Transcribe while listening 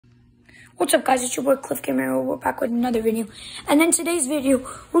What's up, guys? It's your boy Cliff Camaro. We're back with another video. And in today's video,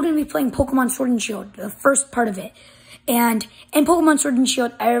 we're going to be playing Pokemon Sword and Shield, the first part of it. And in Pokemon Sword and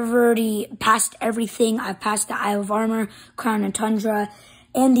Shield, I've already passed everything. I've passed the Isle of Armor, Crown and Tundra,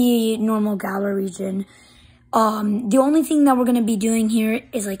 and the normal Galar region. The only thing that we're going to be doing here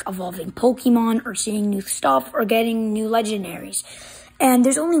is like evolving Pokemon or seeing new stuff or getting new legendaries. And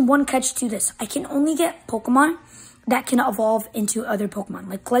there's only one catch to this. I can only get Pokemon that can evolve into other Pokemon.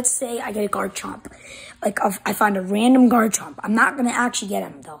 Like, let's say I get a Garchomp. Like, I find a random Garchomp. I'm not going to actually get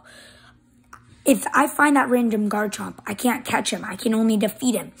him, though. If I find that random Garchomp, I can't catch him. I can only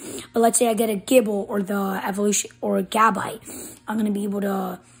defeat him. But let's say I get a Gible or the evolution or a Gabite. I'm going to be able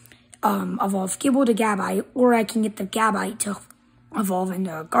to evolve Gible to Gabite, or I can get the Gabite to evolve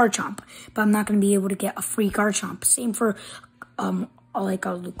into a Garchomp. But I'm not going to be able to get a free Garchomp. Same for like a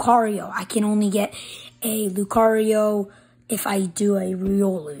Lucario. I can only get a Lucario if I do a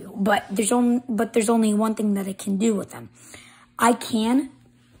Riolu. But there's only one thing that I can do with them.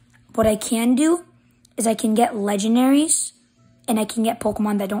 What I can do is I can get legendaries, and I can get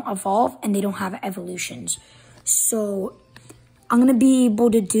Pokemon that don't evolve and they don't have evolutions. So I'm going to be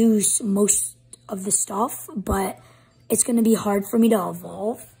able to do most of the stuff, but it's going to be hard for me to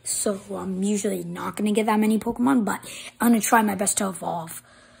evolve. So I'm usually not going to get that many Pokemon, but I'm going to try my best to evolve.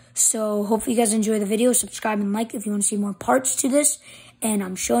 So hopefully you guys enjoy the video. Subscribe and like if you want to see more parts to this. And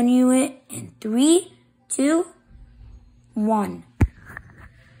I'm showing you it in 3, 2, 1.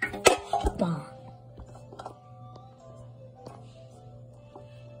 Boom.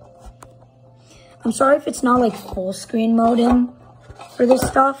 I'm sorry if it's not like full screen mode in for this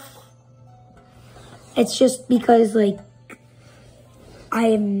stuff. It's just because like I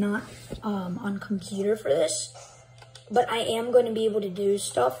am not on computer for this, but I am going to be able to do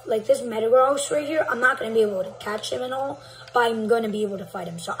stuff like this Metagross right here. I'm not going to be able to catch him and all, but I'm going to be able to fight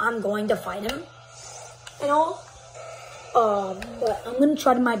him. So I'm going to fight him and all. But I'm going to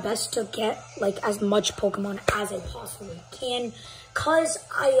try my best to get like as much Pokemon as I possibly can, cause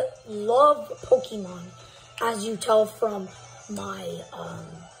I love Pokemon, as you tell from my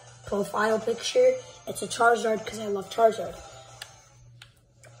profile picture. It's a Charizard because I love Charizard.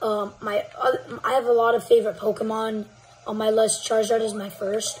 I have a lot of favorite Pokemon on my list. Charizard is my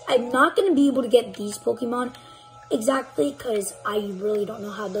first. I'm not going to be able to get these Pokemon exactly because I really don't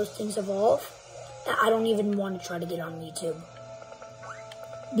know how those things evolve. I don't even want to try to get on YouTube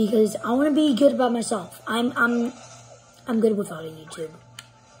because I want to be good about myself. I'm good without a YouTube.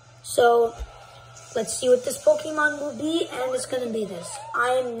 So let's see what this Pokemon will be, and it's going to be this.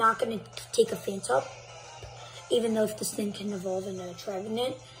 I am not going to take a Phantom, even though if this thing can evolve into a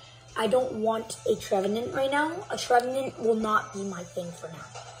Trevenant. I don't want a Trevenant right now. A Trevenant will not be my thing for now.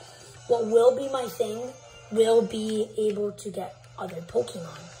 What will be my thing will be able to get other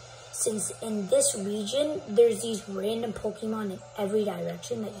Pokemon. Since in this region, there's these random Pokemon in every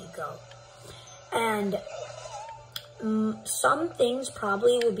direction that you go. And some things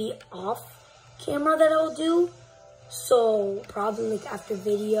probably will be off camera that I'll do. So probably like after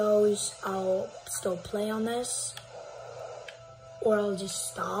videos, I'll still play on this. Or I'll just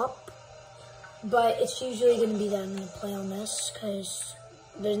stop. But it's usually going to be that I'm going to play on this because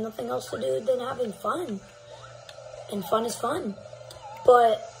there's nothing else to do than having fun. And fun is fun.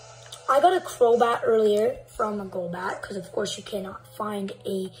 But I got a Crobat earlier from a Golbat because of course you cannot find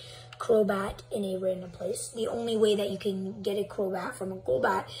a Crobat in a random place. The only way that you can get a Crobat from a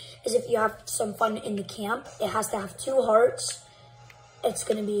Golbat is if you have some fun in the camp. It has to have 2 hearts. It's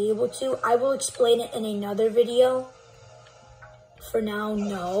going to be able to. I will explain it in another video. For now,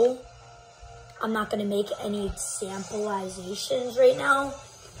 no. I'm not going to make any sampleizations right now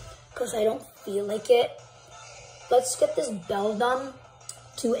because I don't feel like it. Let's get this Beldum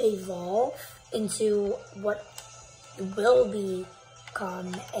to evolve into what will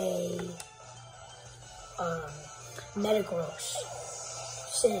become a Metagross.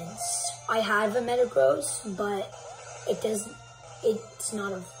 Since I have a Metagross, but it's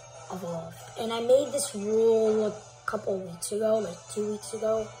not evolved. And I made this rule a couple weeks ago, like 2 weeks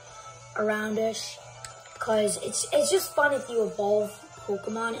ago, around-ish, because it's just fun if you evolve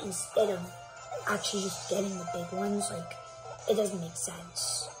Pokemon instead of actually just getting the big ones. Like, it doesn't make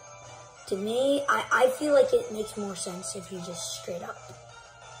sense. To me, I feel like it makes more sense if you just straight up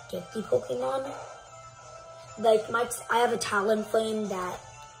get the Pokemon. Like, I have a Talonflame that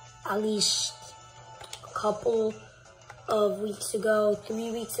at least a couple of weeks ago,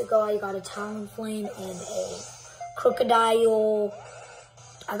 3 weeks ago, I got a Talonflame and a Crocodile.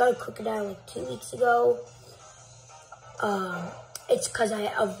 I got a Crocodile like 2 weeks ago. It's because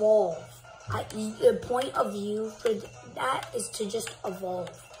I evolve. The point of view for that is to just evolve.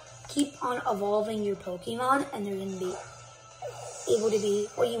 keep on evolving your Pokemon, and they're going to be able to be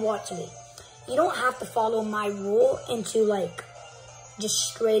what you want to be. You don't have to follow my rule into like just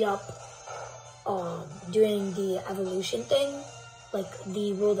straight up doing the evolution thing, like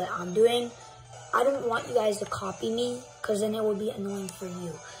the rule that I'm doing. I don't want you guys to copy me, because then it would be annoying for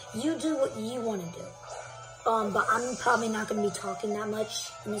you. You do what you want to do. But I'm probably not going to be talking that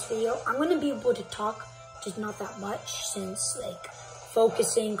much in this video. I'm going to be able to talk, just not that much, since like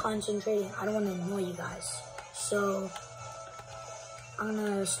focusing, concentrating, I don't want to annoy you guys. So I'm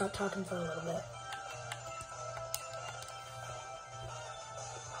going to stop talking for a little bit.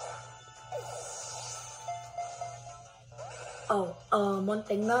 Oh, one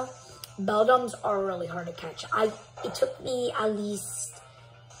thing though, Beldums are really hard to catch. It took me at least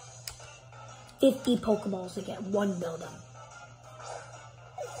 50 Pokeballs to get one Beldum.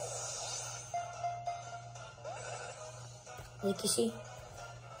 Like you see?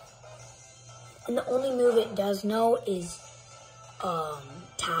 And the only move it does know is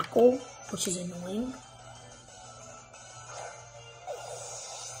Tackle, which is annoying.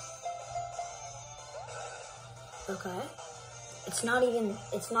 Okay. It's not even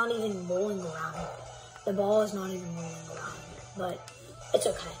rolling around. The ball is not even rolling around, but it's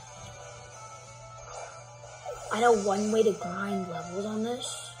okay. I know one way to grind levels on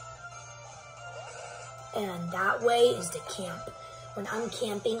this, and that way is to camp. When I'm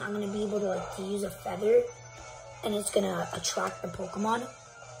camping, I'm gonna be able to use a feather, and it's gonna attract the Pokemon.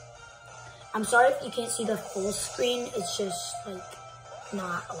 I'm sorry if you can't see the full screen. It's just like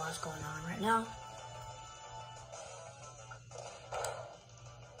not a lot's going on right now.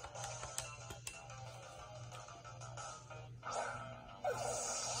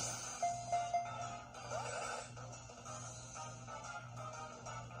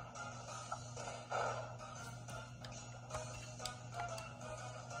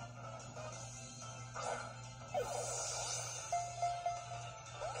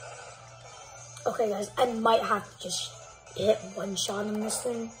 Okay guys, I might have to just hit one shot on this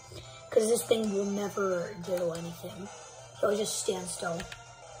thing, because this thing will never do anything. He'll just stand still.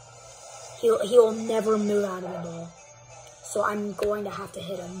 He'll never move out of the ball. So I'm going to have to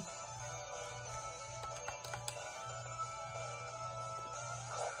hit him.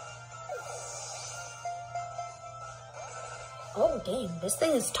 Oh dang, this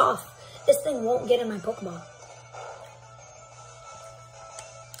thing is tough. This thing won't get in my Pokeball.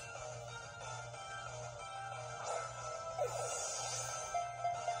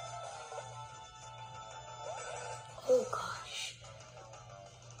 Oh gosh.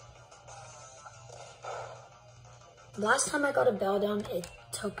 Last time I got a Beldum, it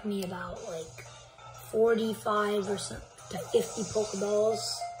took me about like 45 or so to 50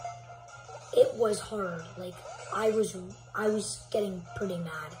 Pokeballs. It was hard. Like I was getting pretty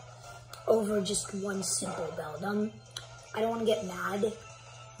mad over just one simple Beldum. I don't want to get mad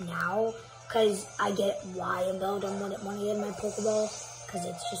now, because I get why a Beldum wouldn't want to get in my Pokeball, because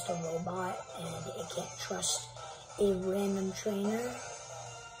it's just a robot and it can't trust a random trainer.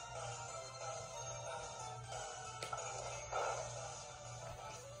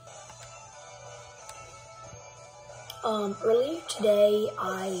 Earlier today,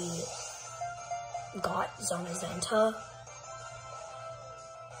 I got Zamazenta.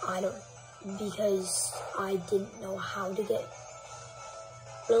 Because I didn't know how to get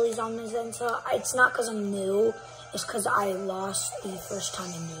really Zamazenta. It's not because I'm new, it's because I lost the first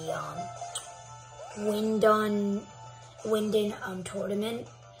time in the Winden tournament.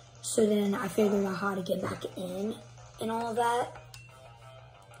 So then I figured out how to get back in and all of that.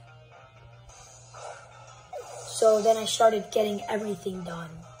 So then I started getting everything done.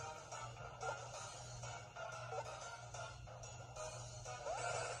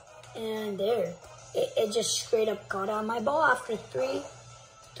 And there, it just straight up got on my ball after three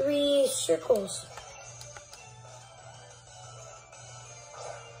circles.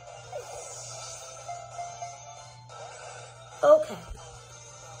 Okay.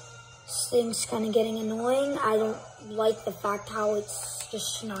 This thing's kind of getting annoying. I don't like the fact how it's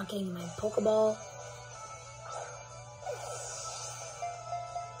just not getting my Pokeball.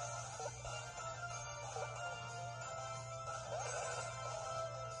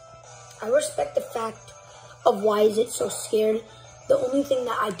 I respect the fact of why is it so scared. The only thing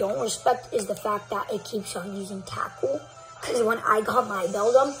that I don't respect is the fact that it keeps on using Tackle. Because when I got my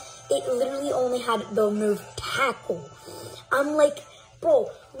Beldum, it literally only had the move Tackle. I'm like, bro,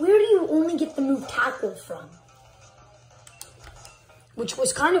 where do you only get the move Tackle from? Which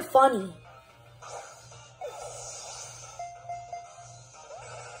was kind of funny.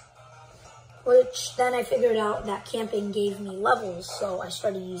 which then I figured out that camping gave me levels, so I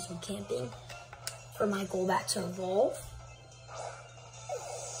started using camping for my Golbat to evolve.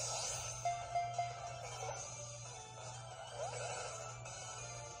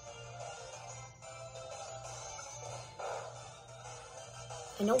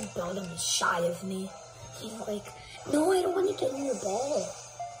 I know Beldum is shy of me. He's like, no, I don't want to get in your ball.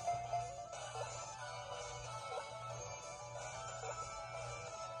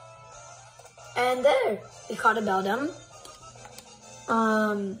 And there, we caught a Beldum.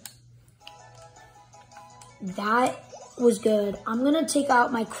 That was good. I'm gonna take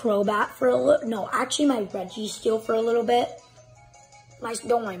out my Crobat for a little, no, actually my Registeel for a little bit.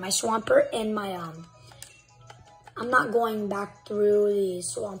 Don't worry, my Swampert and my, I'm not going back through the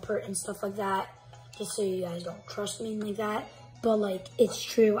Swampert and stuff like that, just so you guys don't trust me like that. But like, it's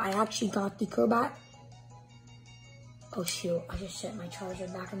true, I actually got the Crobat. Oh shoot, I just set my charger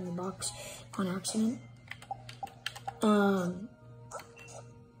back in the box on accident.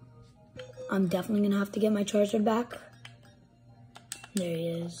 I'm definitely gonna have to get my charger back. There he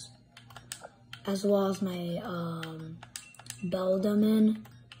is. As well as my Beldum in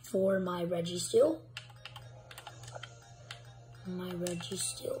for my Registeel. My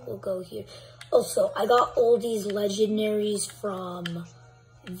Registeel will go here. Also, I got all these legendaries from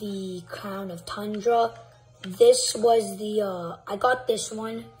the Crown of Tundra. This was the, I got this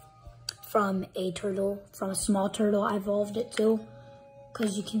one from a turtle, from a small turtle. I evolved it too.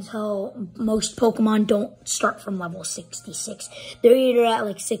 Because you can tell most Pokemon don't start from level 66. They're either at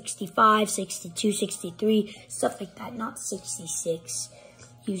like 65, 62, 63, stuff like that. Not 66,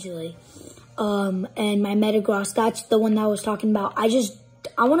 usually. And my Metagross, that's the one that I was talking about. I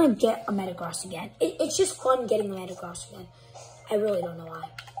want to get a Metagross again. It's just fun getting a Metagross again. I really don't know why.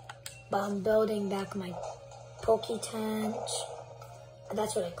 But I'm building back my Poke Tent.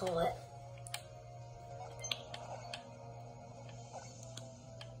 That's what I call it.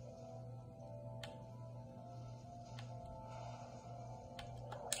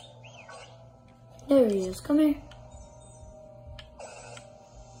 There he is. Come here.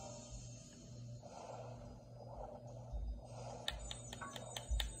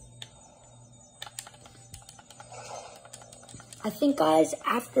 I think, guys,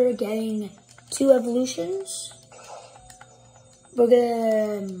 after getting 2 evolutions, we're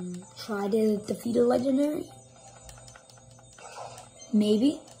gonna try to defeat a legendary.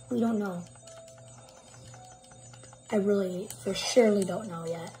 Maybe. We don't know. I really, for surely don't know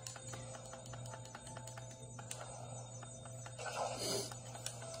yet.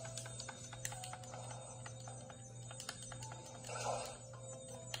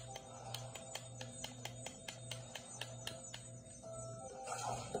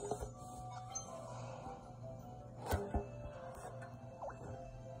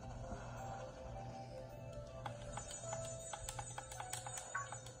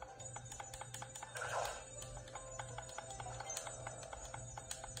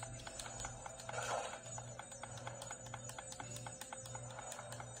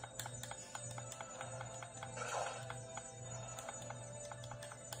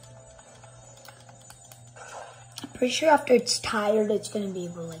 Pretty sure after it's tired, it's gonna be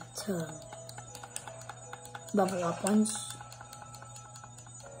able like to level up once.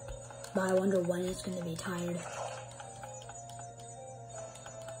 But I wonder when it's gonna be tired.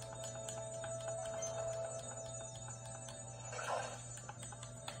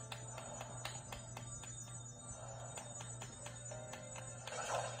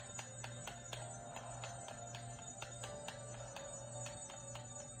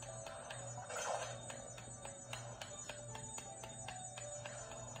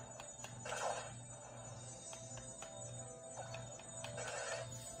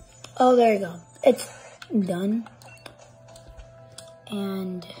 Oh, there you go. It's done.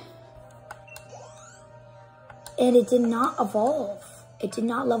 And it did not evolve. It did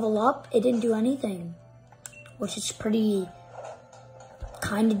not level up. It didn't do anything. Which is pretty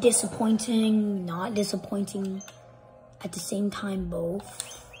kind of disappointing, not disappointing at the same time both.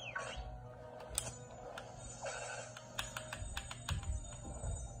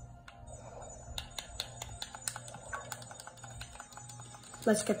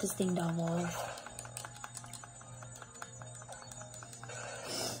 Let's get this thing to evolve.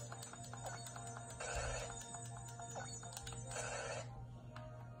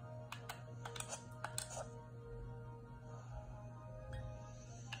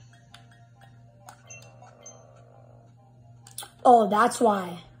 Oh, that's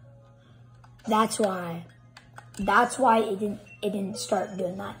why. That's why. That's why it didn't start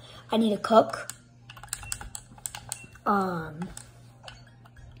doing that. I need to cook.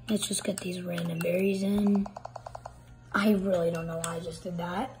 Let's just get these random berries in. I really don't know why I just did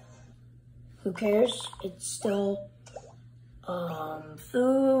that. Who cares? It's still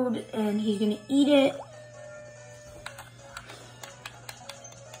food, and he's gonna eat it.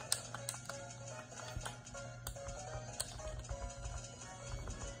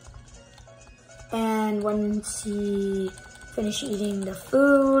 And once he finishes eating the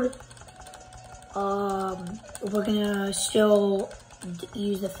food, we're gonna still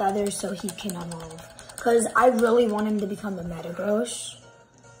use the feathers so he can evolve. Because I really want him to become a Metagross.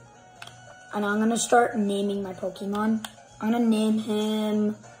 And I'm gonna start naming my Pokemon. I'm gonna name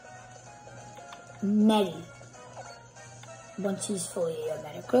him Medi once he's fully a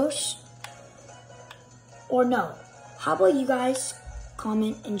Metagross. Or no, how about you guys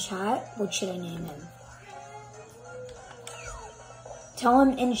comment in chat, what should I name him? Tell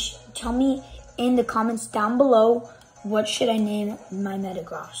me in the comments down below, what should I name my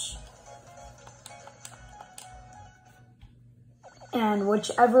Metagross? And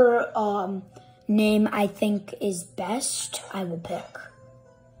whichever name I think is best, I will pick.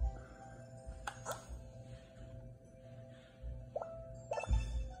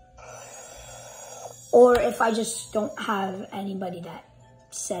 Or if I just don't have anybody that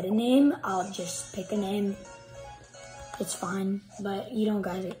said a name, I'll just pick a name. It's fine, but you don't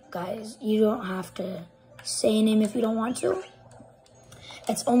guys, you don't have to say a name if you don't want to.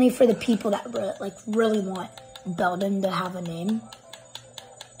 It's only for the people that really want Beldum to have a name.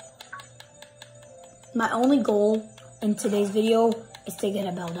 My only goal in today's video is to get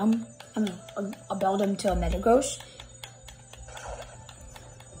a Beldum. I mean, a Beldum to a Metagross.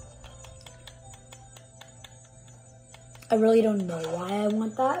 I really don't know why I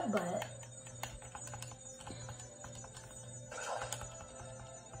want that, but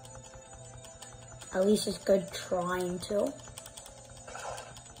at least it's good trying to.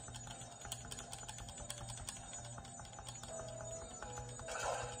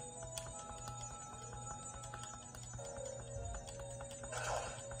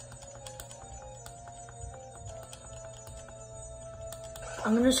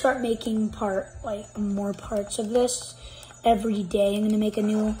 I'm gonna start making more parts of this every day. I'm gonna make a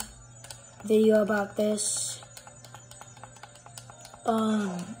new video about this.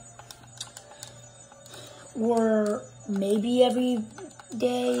 Or maybe every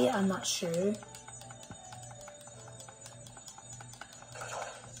day, I'm not sure.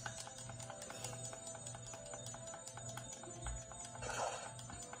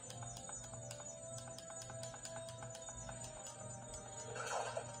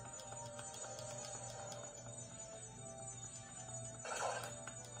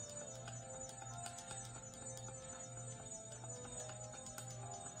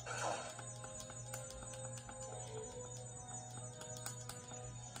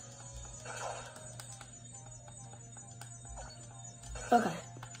 Okay.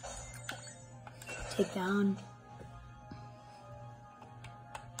 Take down.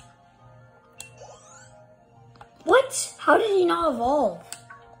 What? How did he not evolve?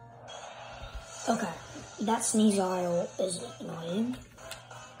 Okay. That Sneasel is annoying.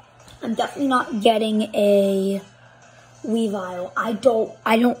 I'm definitely not getting a Weavile.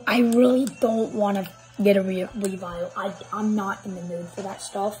 I really don't want to get a Weavile. I'm not in the mood for that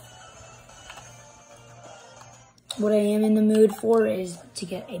stuff. What I am in the mood for is to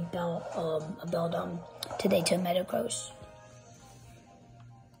get a Beldum today to Metagross.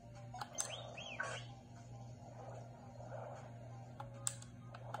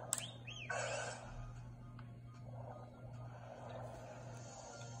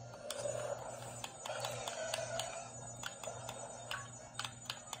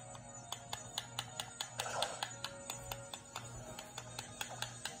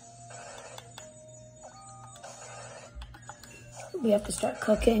 We have to start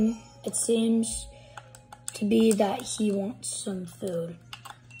cooking. It seems to be that he wants some food.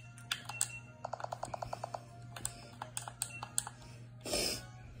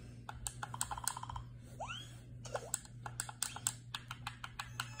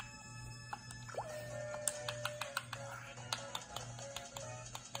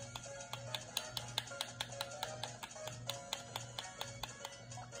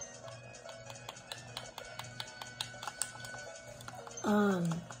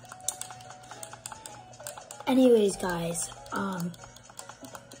 Anyways, guys,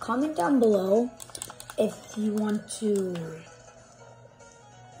 comment down below if you want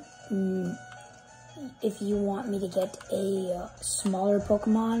me to get a smaller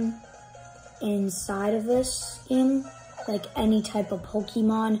Pokemon inside of this game, like any type of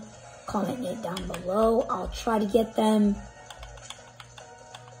Pokemon. Comment it down below. I'll try to get them.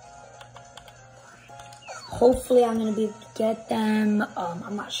 hopefully I'm gonna be able to get them.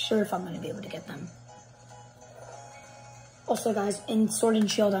 I'm not sure if I'm gonna be able to get them. Also, guys, in Sword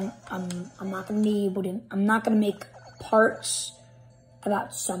and Shield, I'm not gonna be able to. I'm not gonna make parts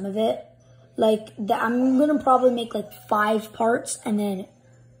about some of it. Like I'm gonna probably make like 5 parts, and then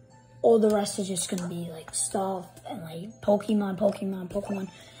all the rest is just gonna be like stuff and like Pokemon,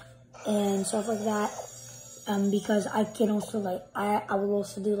 and stuff like that. Because I can also like I will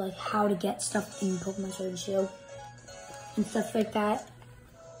also do like how to get stuff in Pokemon Sword and Shield and stuff like that.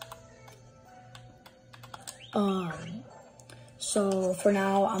 So for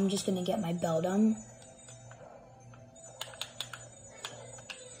now, I'm just gonna get my Beldum.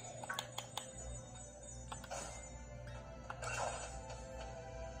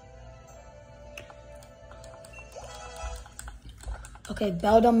 Okay,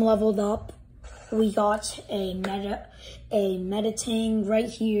 Beldum leveled up. We got a Metatang right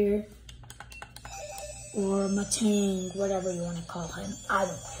here, or Matang, whatever you want to call him. I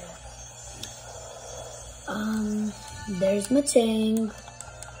don't care. There's Matang.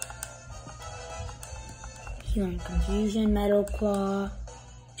 Healing Confusion, Metal Claw.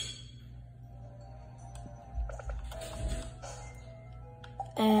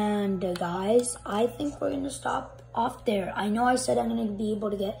 And guys, I think we're gonna stop off there. I know I said I'm gonna be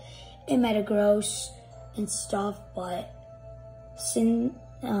able to get a Metagross and stuff, but since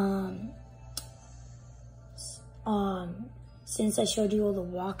I showed you all the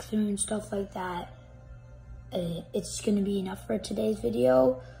walkthrough and stuff like that, it's gonna be enough for today's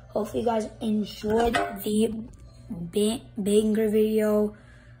video. Hopefully you guys enjoyed the banger video.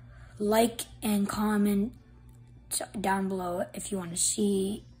 Like and comment down below if you want to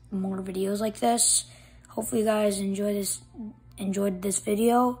see more videos like this. Hopefully you guys enjoyed this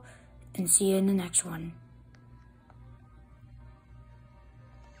video, and see you in the next one.